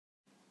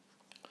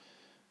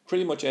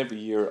pretty much every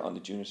year on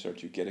the Junior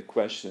Cert you get a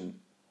question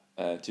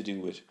to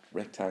do with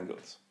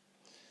rectangles.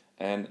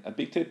 And a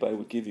big tip I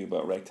would give you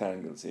about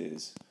rectangles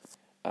is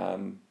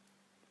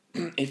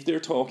if they're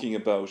talking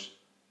about,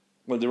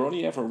 well, they're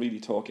only ever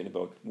really talking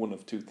about one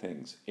of two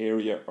things,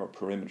 area or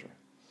perimeter.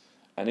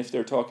 And if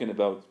they're talking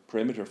about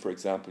perimeter, for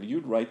example,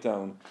 you'd write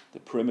down the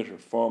perimeter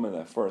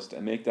formula first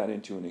and make that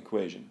into an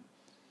equation.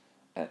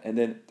 And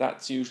then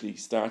that usually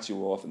starts you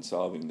off in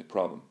solving the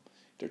problem.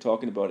 If they're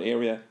talking about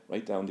area,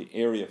 write down the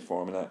area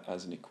formula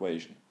as an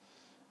equation.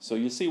 So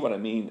you'll see what I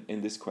mean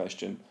in this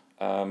question.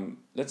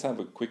 Let's have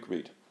a quick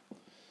read.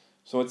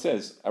 So it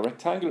says, a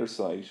rectangular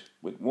site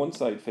with one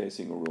side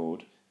facing a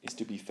road is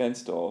to be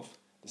fenced off.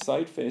 The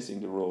side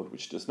facing the road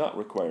which does not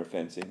require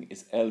fencing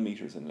is L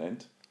meters in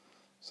length.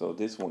 So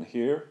this one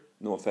here,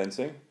 no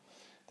fencing.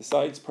 The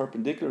sides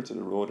perpendicular to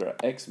the road are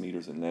X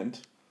meters in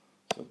length.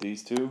 So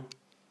these two.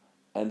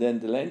 And then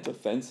the length of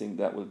fencing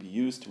that will be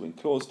used to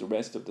enclose the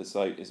rest of the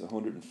site is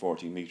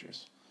 140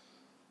 meters.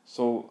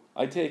 So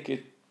I take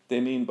it they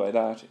mean by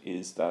that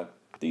is that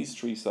these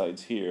three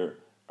sides here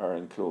are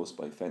enclosed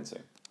by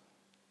fencing,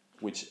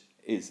 which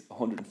is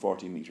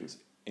 140 meters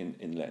in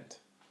length.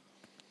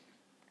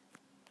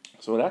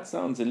 So that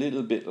sounds a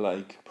little bit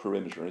like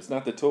perimeter. It's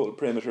not the total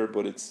perimeter,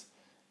 but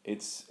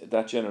it's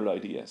that general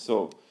idea.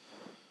 So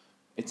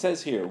it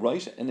says here,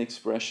 write an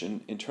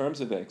expression in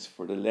terms of x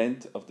for the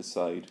length of the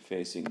side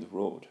facing the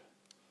road.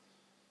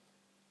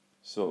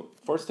 So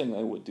first thing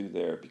I would do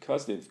there,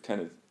 because they're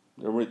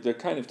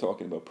kind of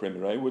talking about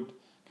perimeter, I would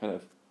kind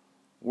of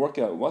work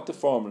out what the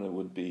formula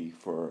would be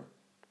for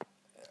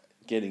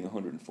getting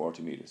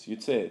 140 meters.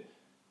 You'd say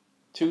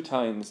 2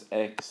 times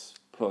x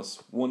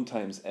plus 1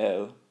 times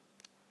L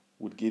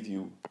would give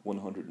you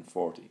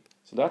 140.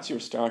 So that's your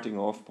starting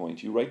off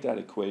point. You write that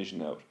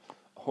equation out.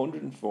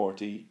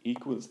 140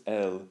 equals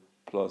L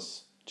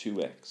plus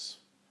 2x.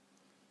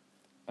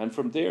 And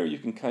from there you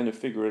can kind of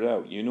figure it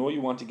out. You know you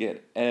want to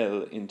get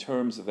L in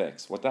terms of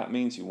x. What that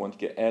means, you want to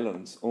get L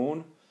on its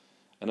own,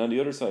 and on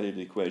the other side of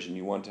the equation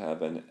you want to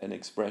have an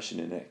expression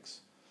in x.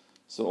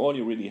 So all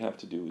you really have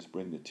to do is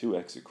bring the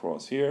 2x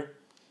across here,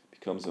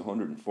 becomes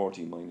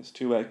 140 minus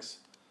 2x,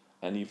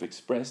 and you've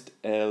expressed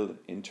L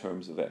in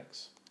terms of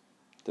x.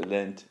 The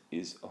length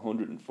is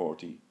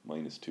 140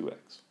 minus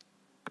 2x.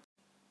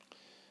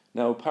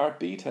 Now part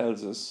B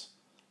tells us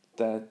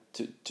that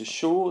to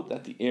show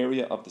that the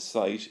area of the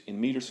site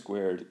in meters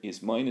squared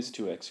is minus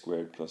 2x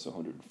squared plus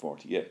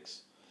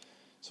 140x.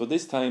 So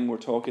this time we're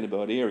talking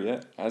about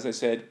area. As I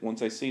said,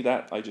 once I see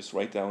that, I just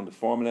write down the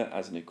formula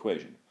as an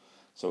equation.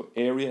 So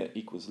area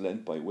equals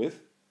length by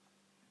width.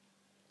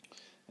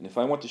 And if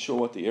I want to show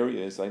what the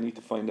area is, I need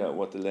to find out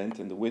what the length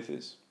and the width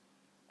is.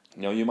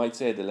 Now you might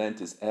say the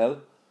length is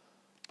L,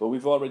 but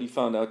we've already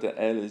found out that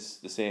L is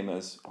the same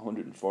as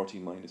 140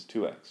 minus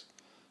 2x.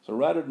 So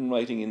rather than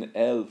writing in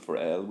L for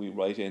L, we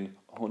write in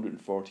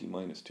 140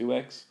 minus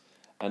 2x,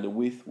 and the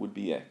width would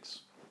be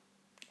x.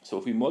 So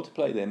if we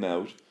multiply them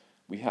out,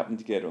 we happen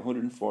to get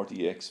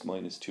 140x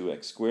minus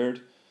 2x squared,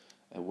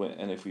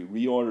 and if we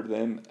reorder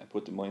them and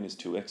put the minus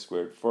 2x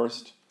squared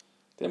first,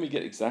 then we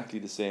get exactly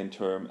the same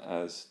term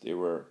as they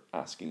were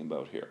asking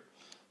about here.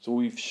 So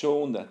we've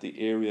shown that the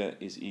area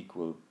is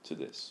equal to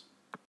this.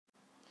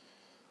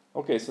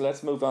 Okay, so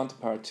let's move on to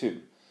part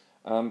 2.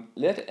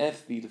 Let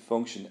f be the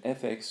function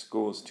fx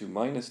goes to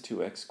minus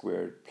 2x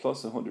squared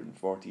plus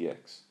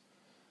 140x.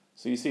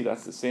 So you see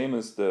that's the same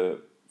as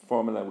the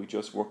formula we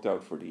just worked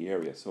out for the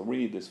area. So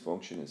really this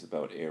function is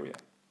about area.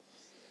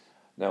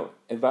 Now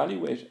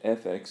evaluate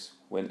fx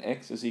when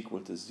x is equal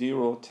to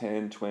 0,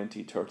 10,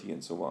 20, 30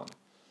 and so on.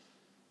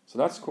 So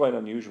that's quite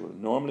unusual.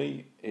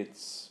 Normally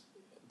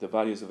the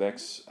values of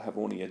x have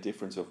only a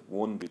difference of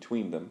 1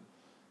 between them,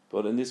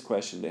 but in this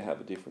question they have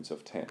a difference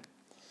of 10.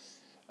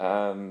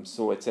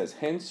 So it says,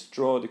 hence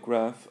draw the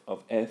graph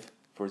of f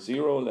for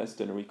 0 less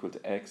than or equal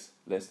to x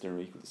less than or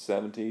equal to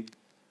 70,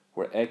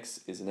 where x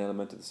is an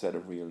element of the set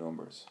of real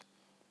numbers.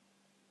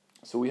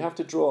 So we have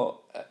to draw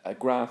a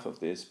graph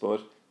of this,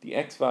 but the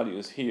x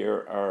values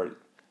here are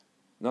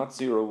not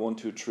 0, 1,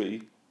 2,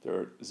 3,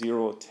 they're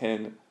 0,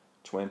 10,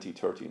 20,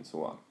 30 and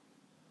so on.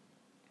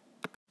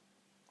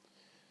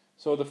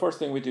 So the first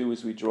thing we do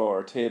is we draw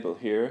our table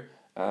here.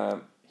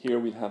 Here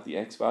we'll have the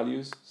x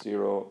values,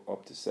 0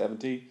 up to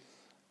 70.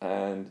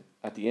 And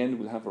at the end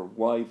we'll have our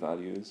y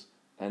values,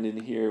 and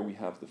in here we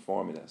have the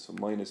formula, so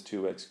minus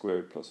 2x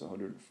squared plus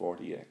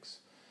 140x.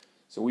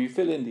 So we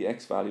fill in the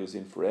x values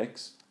in for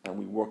x, and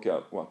we work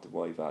out what the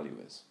y value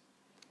is.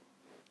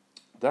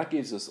 That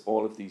gives us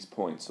all of these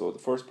points. So the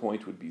first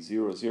point would be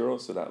 0, 0,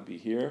 so that would be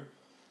here.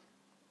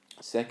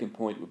 Second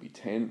point would be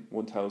 10,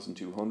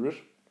 1200,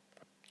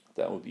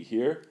 that would be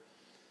here.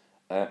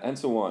 And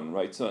so on,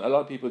 right? So a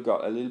lot of people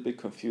got a little bit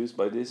confused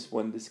by this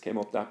when this came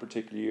up that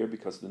particular year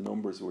because the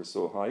numbers were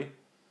so high.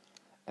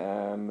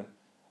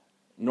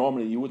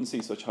 Normally you wouldn't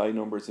see such high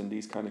numbers in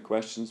these kind of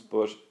questions,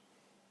 but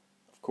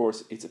of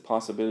course it's a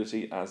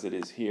possibility as it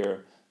is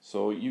here.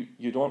 So you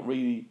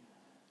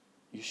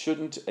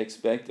shouldn't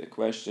expect a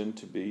question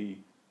to be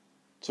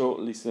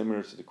totally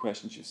similar to the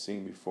questions you've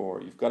seen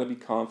before. You've got to be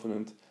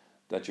confident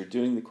that you're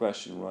doing the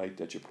question right,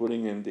 that you're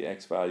putting in the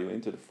x value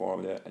into the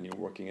formula and you're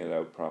working it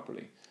out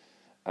properly.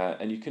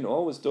 And you can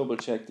always double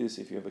check this.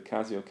 If you have a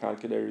Casio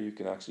calculator, you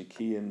can actually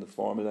key in the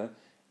formula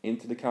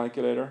into the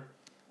calculator.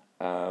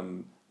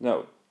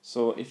 Now,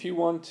 so if you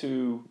want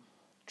to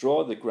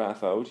draw the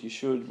graph out, you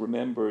should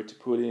remember to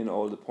put in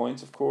all the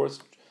points, of course,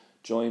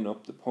 join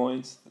up the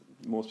points.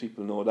 Most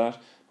people know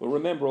that, but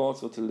remember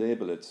also to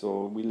label it.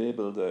 So we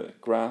label the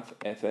graph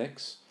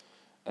fx,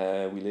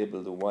 we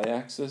label the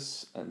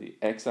y-axis and the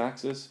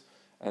x-axis,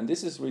 and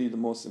this is really the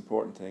most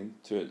important thing,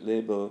 to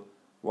label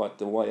what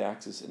the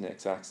y-axis and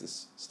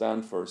x-axis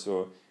stand for.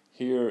 So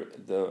here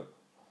the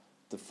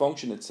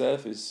function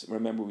itself is,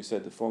 remember we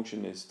said the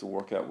function is to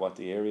work out what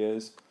the area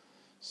is,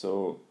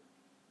 so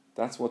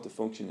that's what the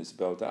function is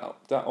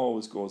about. That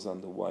always goes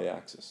on the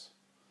y-axis.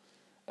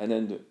 And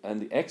then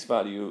the x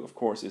value, of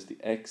course, is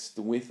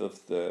the width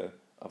of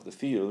the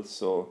field,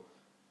 so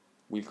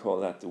we'll call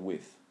that the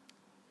width.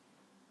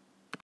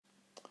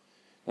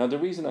 Now the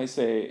reason I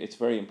say it's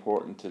very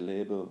important to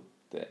label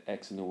the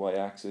x and the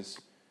y-axis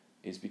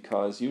is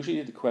because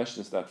usually the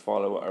questions that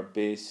follow are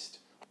based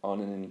on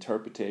an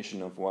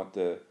interpretation of what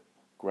the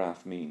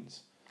graph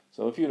means.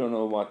 So if you don't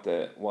know what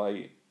the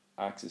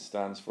y-axis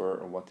stands for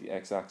or what the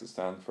x-axis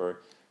stands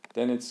for,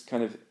 then it's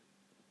kind of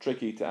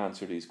tricky to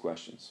answer these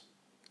questions.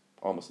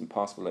 Almost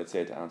impossible, I'd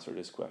say, to answer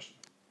this question.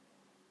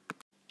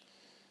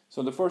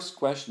 So the first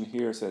question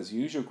here says,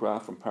 use your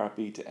graph from part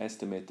B to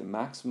estimate the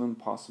maximum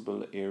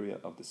possible area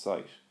of the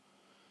site.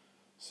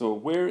 So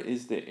where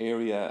is the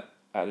area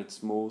at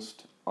its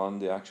most on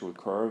the actual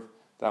curve?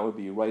 That would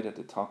be right at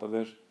the top of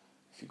it.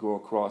 If you go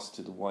across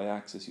to the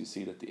y-axis, you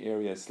see that the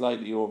area is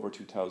slightly over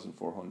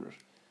 2,400.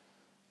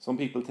 Some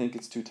people think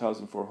it's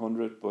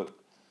 2,400, but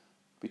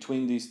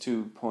between these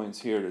 2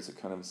 points here, there's a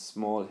kind of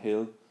small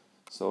hill.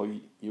 So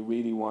you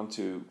really want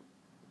to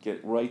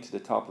get right to the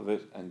top of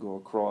it and go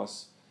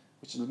across,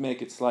 which will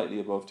make it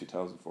slightly above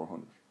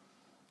 2,400.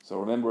 So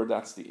remember,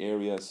 that's the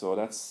area. So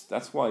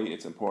that's why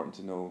it's important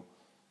to know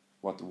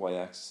what the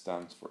y-axis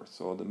stands for.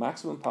 So the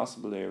maximum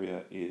possible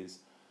area is,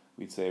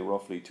 we'd say,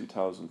 roughly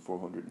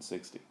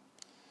 2,460.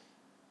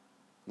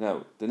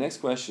 Now, the next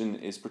question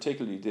is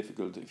particularly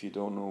difficult if you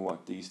don't know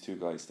what these two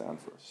guys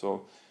stand for.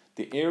 So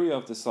the area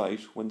of the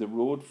site when the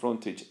road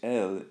frontage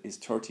L is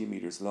 30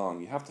 meters long.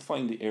 You have to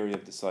find the area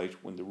of the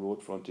site when the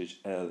road frontage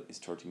L is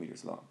 30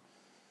 meters long.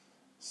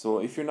 So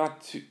if you're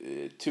not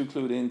too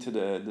clued into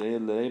the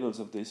labels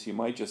of this, you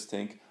might just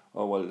think,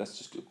 oh well, let's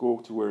just go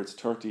to where it's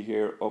 30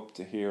 here, up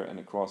to here, and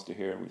across to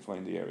here, and we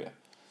find the area.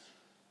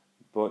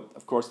 But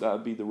of course that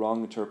would be the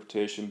wrong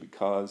interpretation,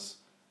 because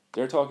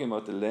they're talking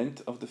about the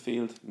length of the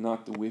field,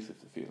 not the width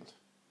of the field.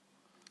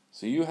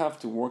 So you have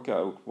to work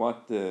out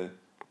what the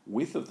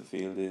width of the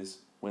field is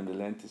when the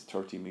length is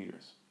 30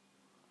 meters.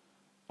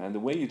 And the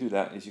way you do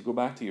that is you go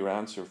back to your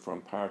answer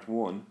from part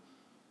 1.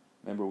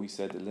 Remember we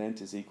said the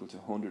length is equal to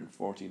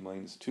 140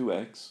 minus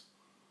 2x.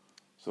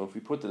 So if we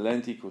put the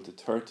length equal to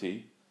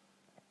 30,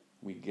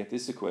 we get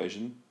this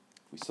equation.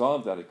 If we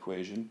solve that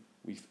equation,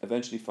 we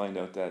eventually find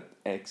out that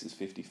x is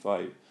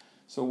 55.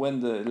 So when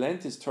the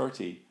length is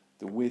 30,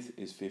 the width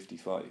is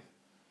 55.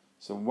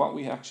 So what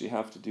we actually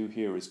have to do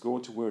here is go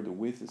to where the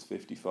width is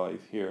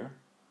 55 here,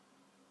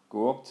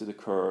 go up to the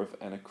curve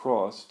and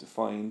across to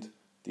find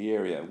the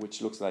area,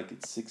 which looks like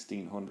it's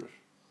 1600.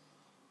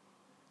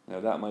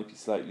 Now that might be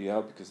slightly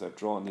out because I've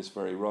drawn this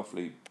very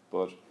roughly,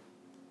 but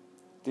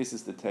this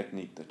is the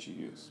technique that you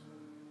use.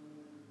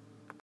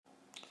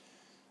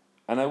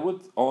 And I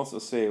would also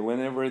say,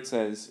 whenever it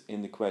says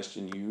in the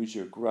question use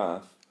your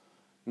graph,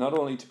 not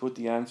only to put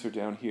the answer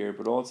down here,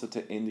 but also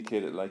to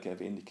indicate it like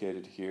I've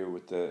indicated here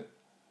with the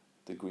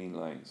green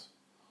lines.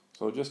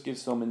 So it just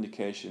gives some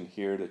indication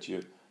here that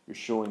you're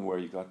showing where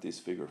you got this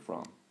figure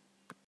from.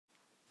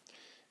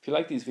 If you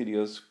like these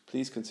videos,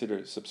 please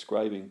consider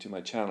subscribing to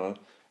my channel.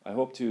 I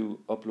hope to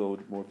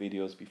upload more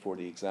videos before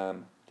the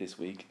exam this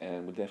week,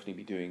 and we'll definitely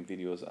be doing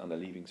videos on the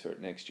Leaving Cert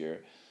next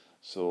year.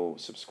 So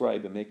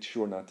subscribe and make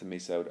sure not to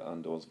miss out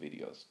on those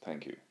videos.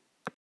 Thank you.